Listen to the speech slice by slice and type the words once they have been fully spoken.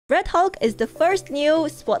Red Hulk is the first new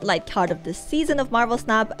spotlight card of this season of Marvel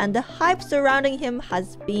Snap, and the hype surrounding him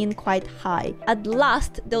has been quite high. At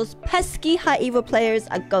last, those pesky High Evo players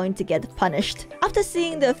are going to get punished. After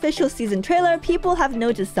seeing the official season trailer, people have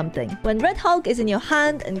noticed something. When Red Hulk is in your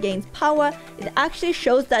hand and gains power, it actually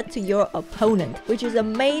shows that to your opponent, which is a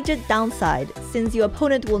major downside, since your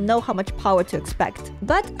opponent will know how much power to expect.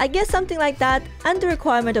 But I guess something like that, and the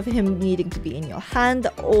requirement of him needing to be in your hand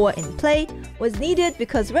or in play, was needed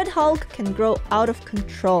because Red Hulk can grow out of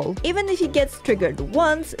control. Even if he gets triggered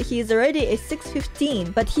once, he is already a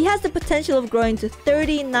 615, but he has the potential of growing to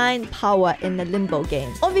 39 power in the Limbo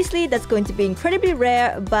game. Obviously, that's going to be incredibly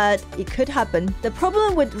rare, but it could happen. The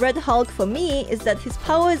problem with Red Hulk for me is that his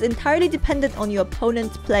power is entirely dependent on your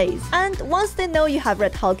opponent's plays. And once they know you have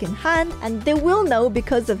Red Hulk in hand, and they will know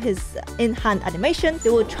because of his in-hand animation, they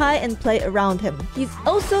will try and play around him. He's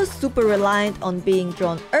also super reliant on being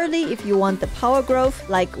drawn early if you want the power growth,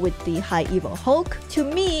 like with the High Evo Hulk. To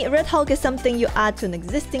me, Red Hulk is something you add to an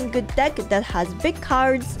existing good deck that has big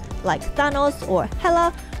cards like Thanos or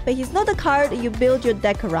Hela, but he's not a card you build your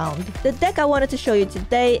deck around. The deck I wanted to show you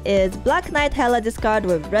today is Black Knight Hela discard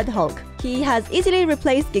with Red Hulk. He has easily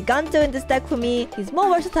replaced Giganto in this deck for me. He's more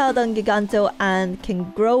versatile than Giganto and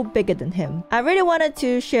can grow bigger than him. I really wanted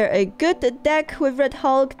to share a good deck with Red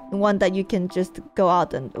Hulk, one that you can just go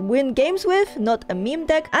out and win games with, not a meme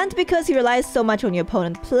deck. And because he relies so much on your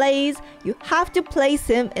opponent's plays, you have to place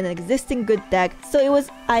him in an existing good deck. So it was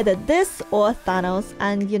either this or Thanos,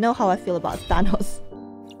 and you know how I feel about Thanos.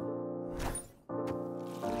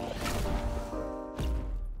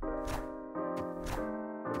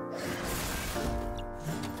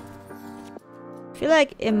 I feel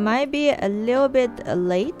like it might be a little bit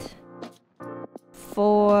late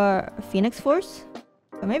for Phoenix Force,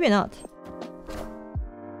 but maybe not.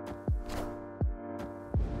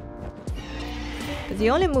 Because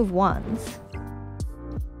you only move once.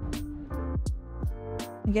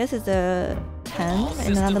 I guess it's a 10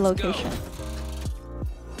 in another location.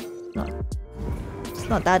 No, it's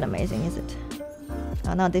not that amazing, is it?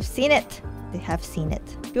 Oh no, they've seen it. They have seen it.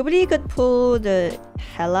 Jubilee could pull the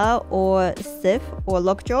Hela or Sif or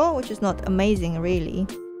Lockjaw, which is not amazing really.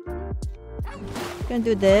 Gonna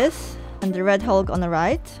do this, and the Red Hulk on the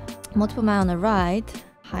right. Multiple man on the right.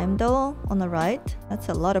 Heimdall on the right. That's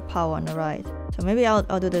a lot of power on the right. So maybe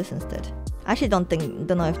I'll do this instead. I actually don't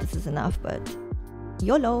know if this is enough, but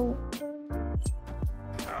YOLO.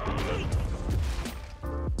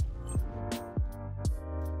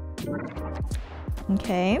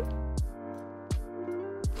 Okay.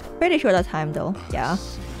 Pretty sure that's Heimdall. Yeah.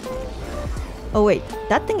 Oh wait,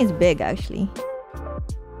 that thing is big actually.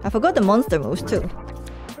 I forgot the monster moves too.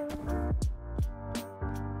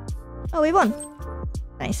 Oh, we won.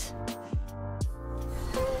 Nice.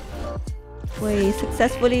 We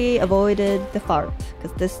successfully avoided the fart,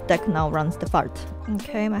 because this deck now runs the fart.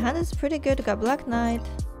 Okay, my hand is pretty good. Got Black Knight.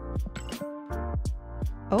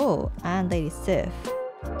 Oh, and Lady Sif.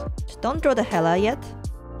 Just don't draw the Hela yet,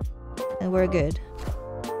 and we're good.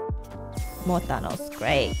 More Thanos.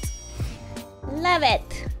 Great. Love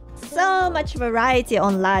it. So much variety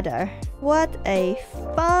on ladder. What a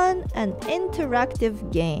fun and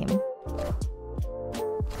interactive game.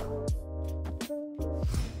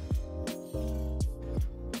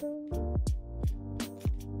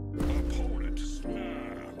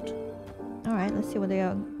 Alright, let's see what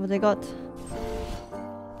they got.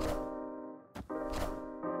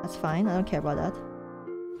 That's fine, I don't care about that.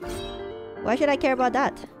 Why should I care about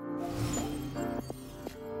that?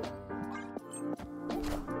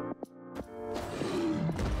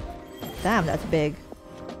 Damn, that's big.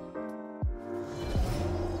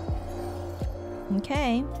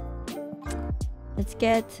 Okay. Let's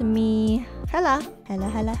get me Hela. Hela,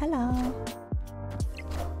 Hela, Hela.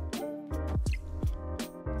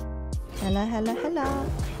 Hela, Hela, Hela.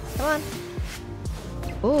 Come on.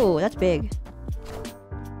 Oh, that's big.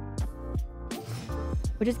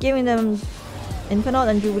 We're just giving them Infinite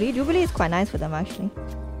and Jubilee. Jubilee is quite nice for them actually.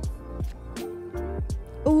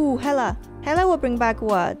 Ooh, Hela. Hela will bring back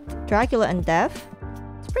what? Dracula and Death?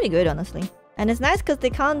 It's pretty good, honestly. And it's nice because they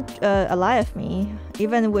can't alive me,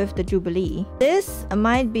 even with the Jubilee. This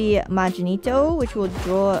might be Magneto, which will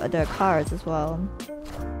draw their cards as well.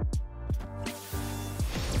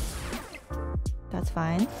 That's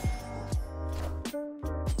fine.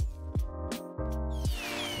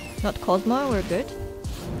 Not Cosmo, we're good.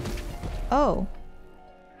 Oh.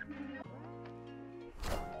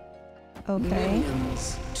 Okay.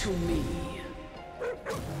 To me.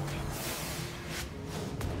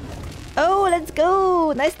 Oh, let's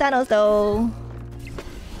go! Nice Thanos though.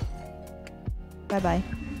 Bye bye.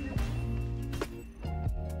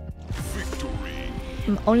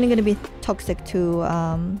 I'm only gonna be toxic to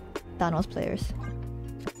Thanos players.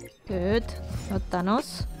 Good. Not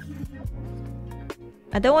Thanos.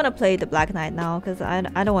 I don't want to play the Black Knight now because I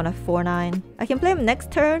don't want a 4-9. I can play him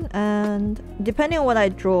next turn, and depending on what I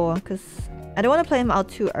draw, because I don't want to play him out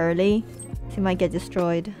too early. He might get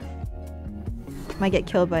destroyed. Might get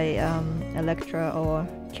killed by Electra or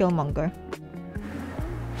Killmonger.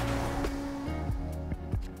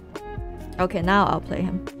 Okay, now I'll play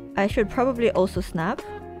him. I should probably also snap.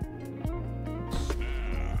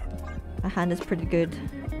 My hand is pretty good.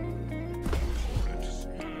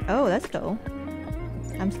 Oh, let's go.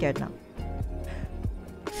 I'm scared now.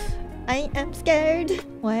 I am scared.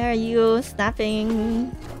 Why are you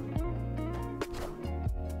snapping?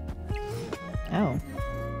 Oh.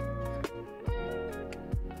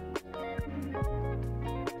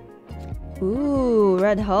 Ooh,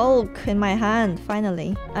 Red Hulk in my hand,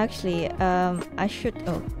 finally. Actually, I should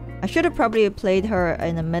have probably played her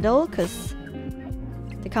in the middle, because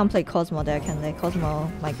they can't play Cosmo there, can they?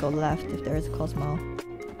 Cosmo might go left if there is a Cosmo.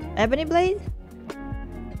 Ebony Blade?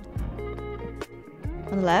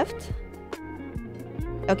 On the left?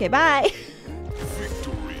 Okay, bye!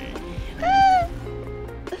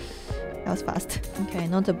 That was fast. Okay,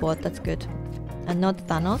 not a bot, that's good. And not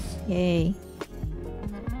Thanos, yay.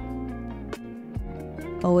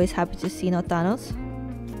 Always happy to see not Thanos.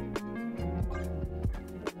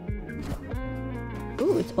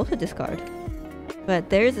 Ooh, it's also discard. But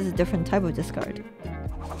theirs is a different type of discard.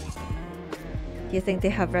 Do you think they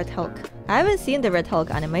have Red Hulk? I haven't seen the Red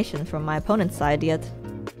Hulk animation from my opponent's side yet.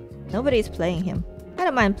 Nobody's playing him. I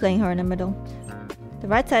don't mind playing her in the middle. The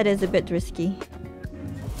right side is a bit risky.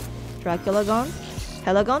 Dracula gone?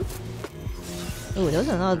 Hela gone? Ooh, those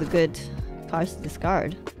are not the good cards to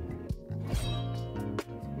discard.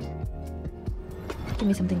 Give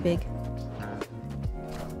me something big.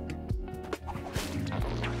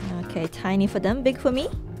 Okay, tiny for them, big for me.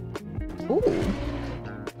 Ooh.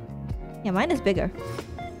 Yeah, mine is bigger.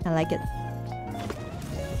 I like it.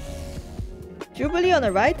 Jubilee on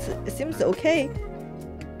the right, it seems okay.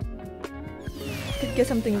 Could get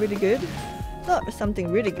something really good. Not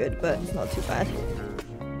something really good, but it's not too bad.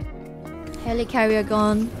 Helicarrier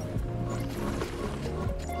gone.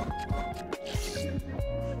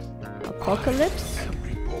 Apocalypse?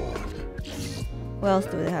 What else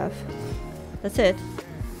do they have? That's it.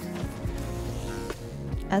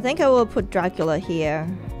 I think I will put Dracula here.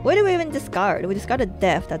 What do we even discard? We discarded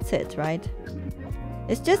Death, that's it, right?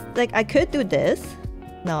 It's just like I could do this.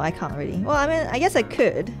 No, I can't really. Well, I mean, I guess I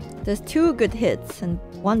could. There's 2 good hits and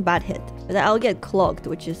 1 bad hit. But I'll get clogged,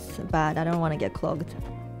 which is bad. I don't want to get clogged.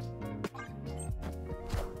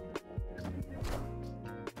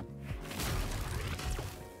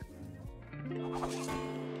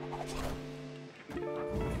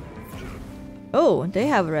 Oh, they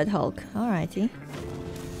have a Red Hulk. Alrighty.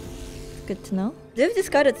 Good to know. They've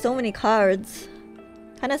discarded so many cards.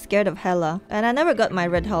 Kinda scared of Hela. And I never got my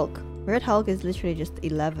Red Hulk. Red Hulk is literally just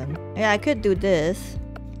 11. Yeah, I could do this.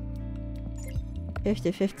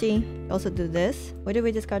 50-50. Also do this. What did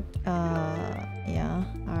we discard? Yeah.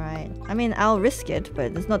 Alright. I mean, I'll risk it,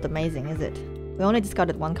 but it's not amazing, is it? We only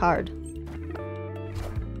discarded 1 card.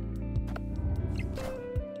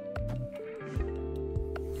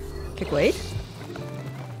 Kick weight.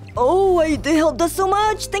 Oh, they helped us so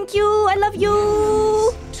much! Thank you! I love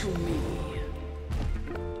you! To me.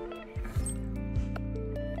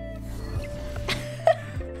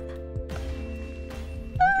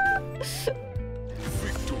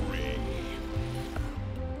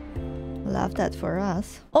 Love that for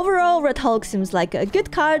us. Overall, Red Hulk seems like a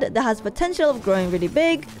good card that has potential of growing really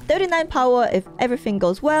big. 39 power if everything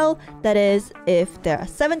goes well. That is, if there are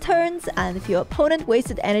 7 turns and if your opponent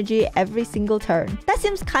wasted energy every single turn. That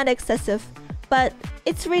seems kinda excessive, but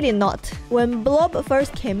it's really not. When Blob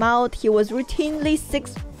first came out, he was routinely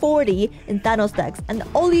 640 in Thanos decks, and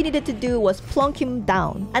all you needed to do was plonk him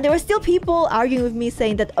down. And there were still people arguing with me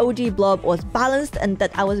saying that OG Blob was balanced and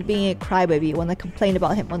that I was being a crybaby when I complained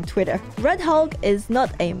about him on Twitter. Red Hulk is not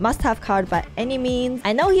a must-have card by any means.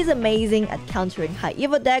 I know he's amazing at countering high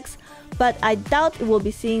Evo decks, but I doubt we'll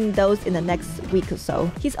be seeing those in the next week or so.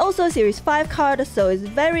 He's also a Series 5 card, so it's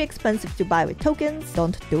very expensive to buy with tokens.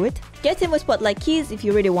 Don't do it. Get him with Spotlight keys if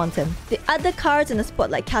you really want him. The other cards in the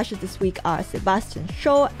Spotlight caches this week are Sebastian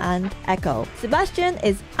Shaw and Echo. Sebastian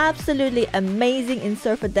is absolutely amazing in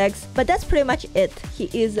Surfer decks, but that's pretty much it. He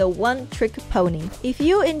is a one-trick pony. If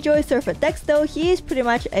you enjoy Surfer decks though, he is pretty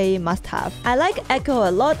much a must-have. I like Echo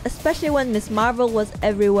a lot, especially when Miss Marvel was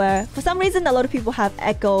everywhere. For some reason, a lot of people have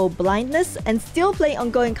Echo blindness and still play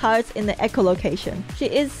ongoing cards in the Echo location. She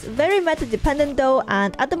is very meta dependent though,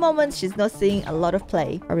 and at the moment she's not seeing a lot of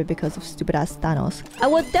play, probably because of stupid ass Thanos. I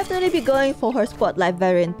would definitely be going for her Spotlight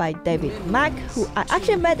variant by David Mack, who I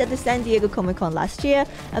actually met at the San Diego Comic-Con last year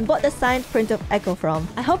and bought the signed print of Echo from.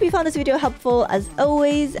 I hope you found this video helpful. As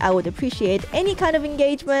always, I would appreciate any kind of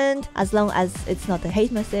engagement, as long as it's not a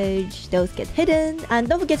hate message. Those get hidden. And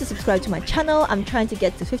don't forget to subscribe to my channel. I'm trying to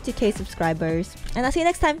get to 50k subscribers. And I'll see you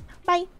next time. Bye!